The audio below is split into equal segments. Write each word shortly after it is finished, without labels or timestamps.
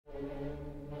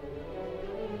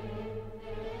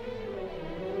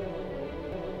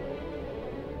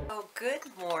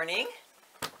Good morning.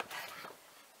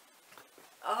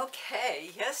 Okay,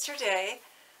 yesterday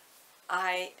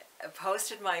I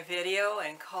posted my video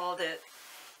and called it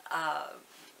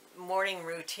Morning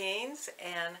Routines,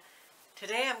 and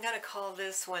today I'm going to call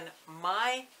this one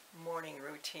My Morning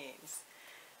Routines.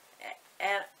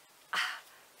 And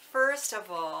first of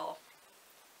all,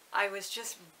 I was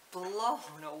just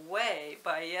blown away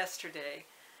by yesterday.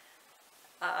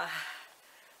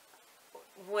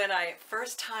 When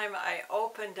first time I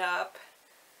opened up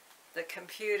the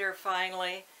computer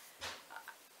finally,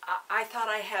 I thought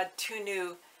I had 2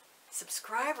 new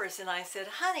subscribers, and I said,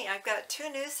 honey, I've got 2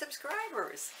 new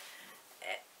subscribers.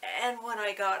 And when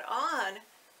I got on,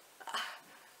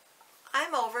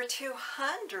 I'm over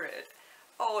 200.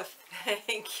 Oh,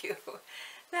 thank you.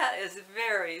 That is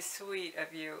very sweet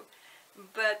of you.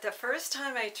 But the first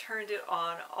time I turned it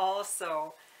on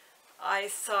also, I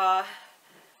saw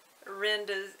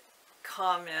Rinda's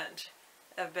comment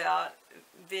about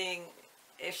being,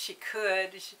 if she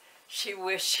could, she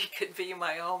wished she could be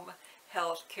my home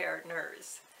health care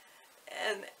nurse.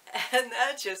 And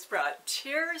that just brought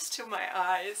tears to my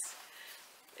eyes.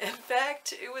 In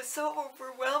fact, it was so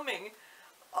overwhelming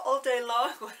all day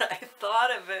long when I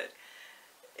thought of it.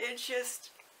 It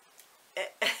just,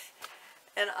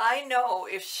 and I know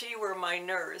if she were my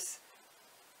nurse,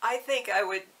 I think I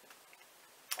would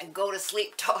go to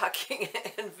sleep talking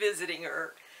and visiting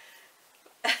her.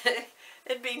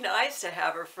 It'd be nice to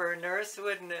have her for a nurse,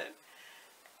 wouldn't it?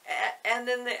 And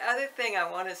then the other thing I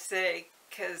want to say,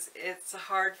 because it's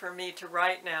hard for me to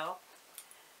write now,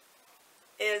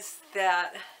 is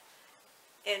that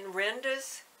in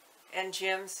Rinda's and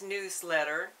Jim's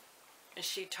newsletter,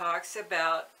 she talks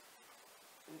about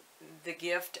the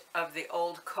gift of the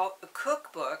old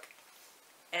cookbook,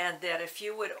 and that if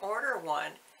you would order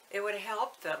one, it would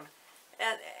help them.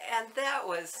 And that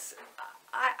was,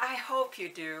 I hope you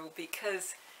do,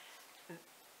 because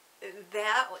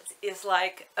that is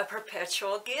like a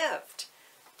perpetual gift.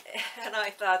 And I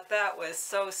thought that was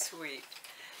so sweet.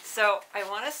 So I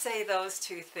want to say those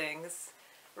 2 things.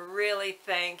 Really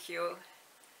thank you.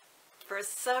 For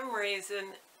some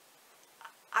reason,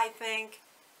 I think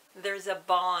there's a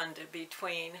bond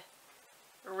between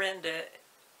Rinda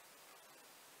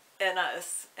and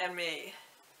us and me.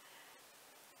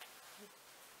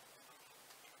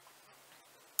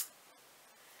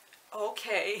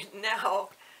 Okay,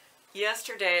 now,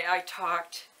 yesterday I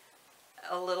talked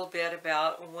a little bit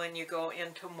about when you go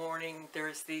into mourning,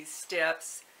 there's these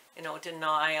steps, you know,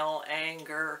 denial,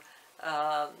 anger,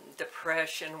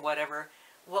 depression, whatever.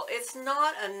 Well, it's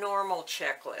not a normal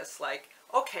checklist, like,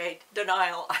 okay,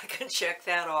 denial, I can check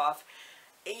that off.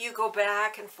 You go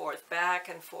back and forth,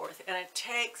 and it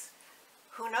takes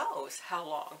who knows how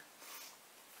long.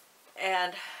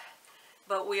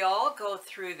 But we all go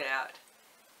through that.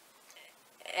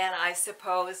 And I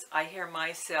suppose I hear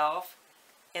myself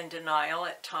in denial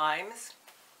at times.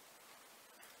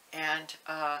 And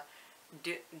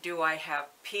do I have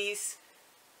peace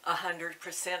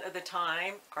 100% of the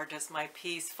time, or does my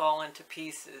peace fall into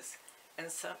pieces?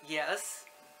 And so, yes,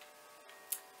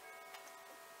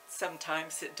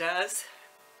 sometimes it does.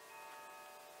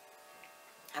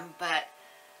 But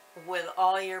with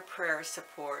all your prayer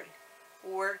support,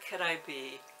 where could I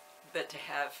be but to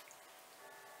have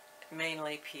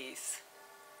mainly peace?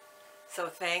 So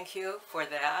thank you for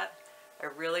that. I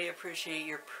really appreciate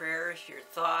your prayers, your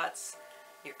thoughts,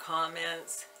 your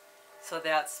comments. So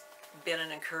that's been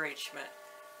an encouragement.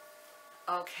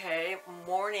 Okay,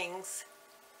 mornings,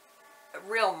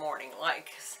 real morning, like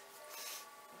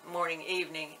morning,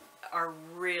 evening, are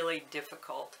really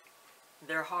difficult.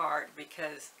 They're hard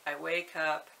because I wake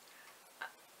up,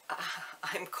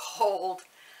 I'm cold,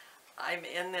 I'm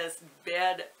in this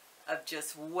bed of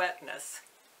just wetness.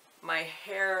 My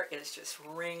hair is just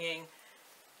wringing.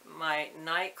 My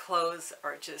night clothes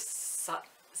are just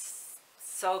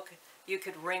soaked. You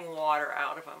could wring water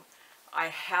out of them. I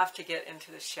have to get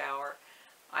into the shower.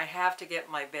 I have to get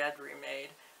my bed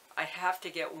remade. I have to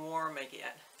get warm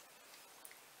again.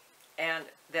 And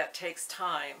that takes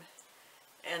time.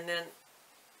 And then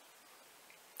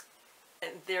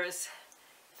there's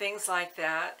things like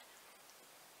that.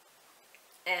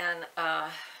 And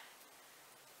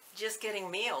just getting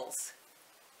meals,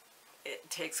 it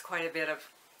takes quite a bit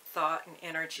of thought and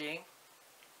energy.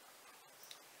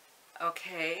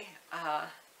 Okay,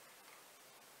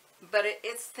 but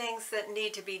it's things that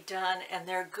need to be done, and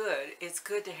they're good. It's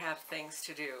good to have things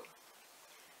to do.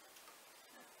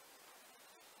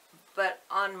 But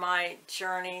on my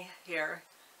journey here,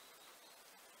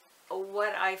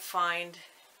 what I find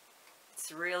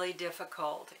it's really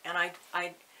difficult, and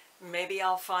I maybe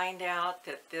I'll find out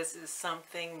that this is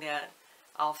something that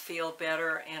I'll feel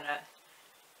better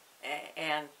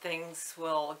and things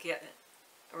will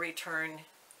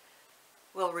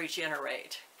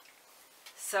regenerate.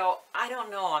 So I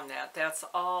don't know on that. That's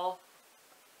all,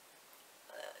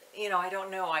 I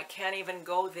don't know. I can't even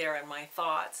go there in my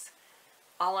thoughts.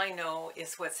 All I know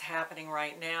is what's happening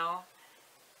right now,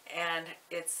 and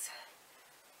it's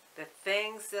the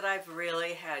things that I've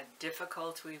really had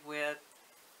difficulty with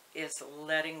is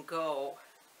letting go.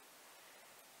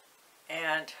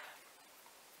 And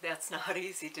that's not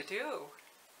easy to do.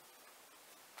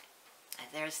 And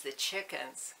there's the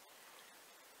chickens.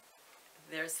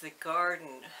 There's the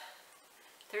garden.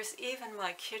 There's even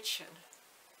my kitchen.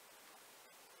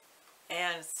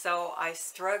 And so I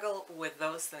struggle with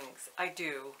those things. I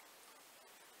do.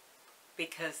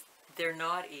 Because they're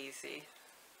not easy.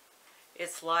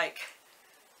 It's like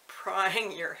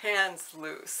prying your hands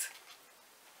loose.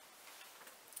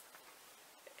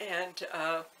 And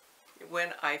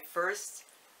when I first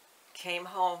came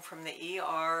home from the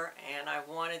ER and I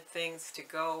wanted things to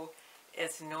go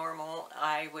as normal,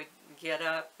 I would get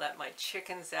up, let my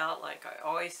chickens out like I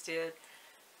always did.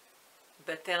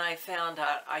 But then I found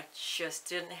out I just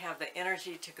didn't have the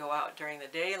energy to go out during the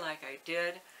day like I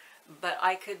did, but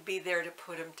I could be there to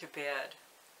put them to bed.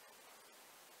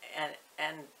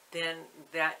 And then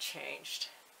that changed.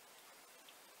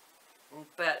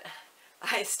 But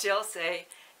I still say,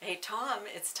 hey Tom,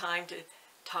 it's time to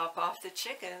top off the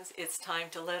chickens. It's time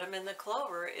to let them in the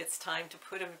clover. It's time to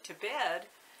put them to bed.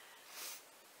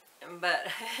 But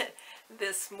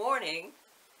this morning,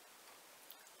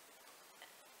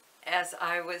 as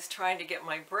I was trying to get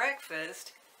my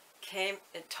breakfast,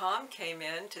 Tom came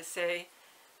in to say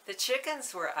the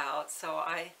chickens were out. So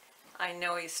I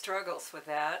know he struggles with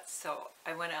that. So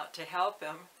I went out to help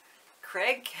him.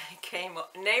 Craig came,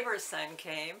 neighbor's son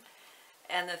came,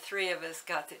 and the three of us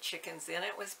got the chickens in.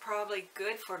 It was probably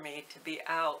good for me to be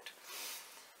out.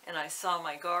 And I saw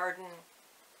my garden.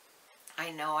 I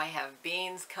know I have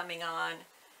beans coming on.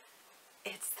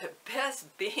 It's the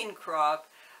best bean crop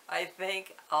I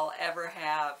think I'll ever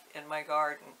have in my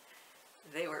garden.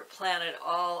 They were planted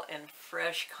all in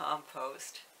fresh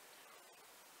compost.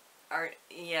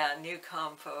 New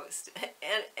compost.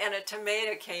 And a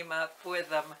tomato came up with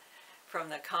them from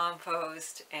the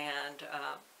compost, and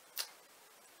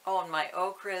and my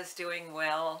okra is doing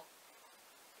well.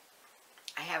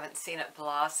 I haven't seen it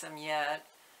blossom yet,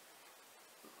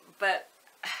 but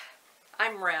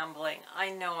I'm rambling.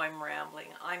 I know I'm rambling.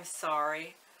 I'm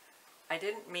sorry. I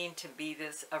didn't mean to be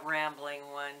a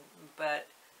rambling one, but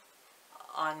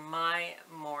on my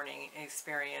mourning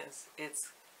experience,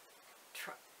 it's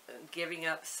giving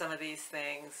up some of these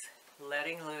things,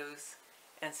 letting loose,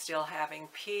 and still having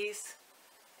peace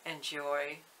and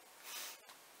joy,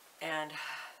 and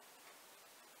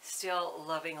still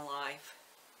loving life.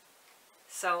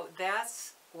 So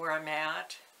that's where I'm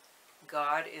at.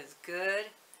 God is good.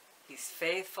 He's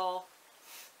faithful.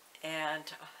 And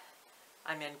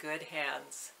I'm in good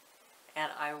hands.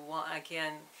 And I want,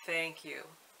 again, thank you.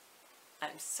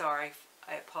 I'm sorry.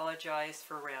 I apologize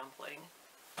for rambling.